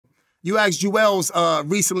you asked Juelz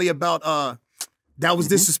recently about that was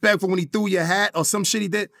disrespectful when he threw your hat or some shit he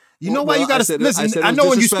did. You know why you gotta listen? I know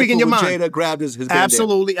when you speak in your mind. Jada grabbed his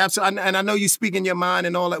absolutely, absolutely, and I know you speak in your mind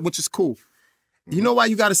and all that, which is cool. You know why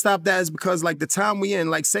you gotta stop that is because like the time we in,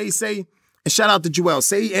 like say, and shout out to Juelz,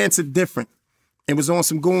 say he answered different. It was on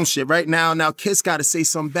some goon shit. Right now Kiss gotta say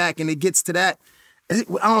something back, and it gets to that. I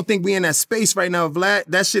don't think we in that space right now, Vlad.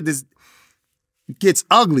 That shit gets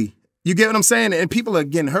ugly. You get what I'm saying? And people are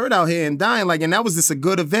getting hurt out here and dying. Like, and that was just a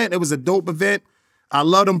good event. It was a dope event. I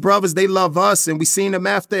love them brothers. They love us, and we seen them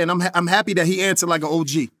after. And I'm happy that he answered like an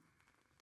OG.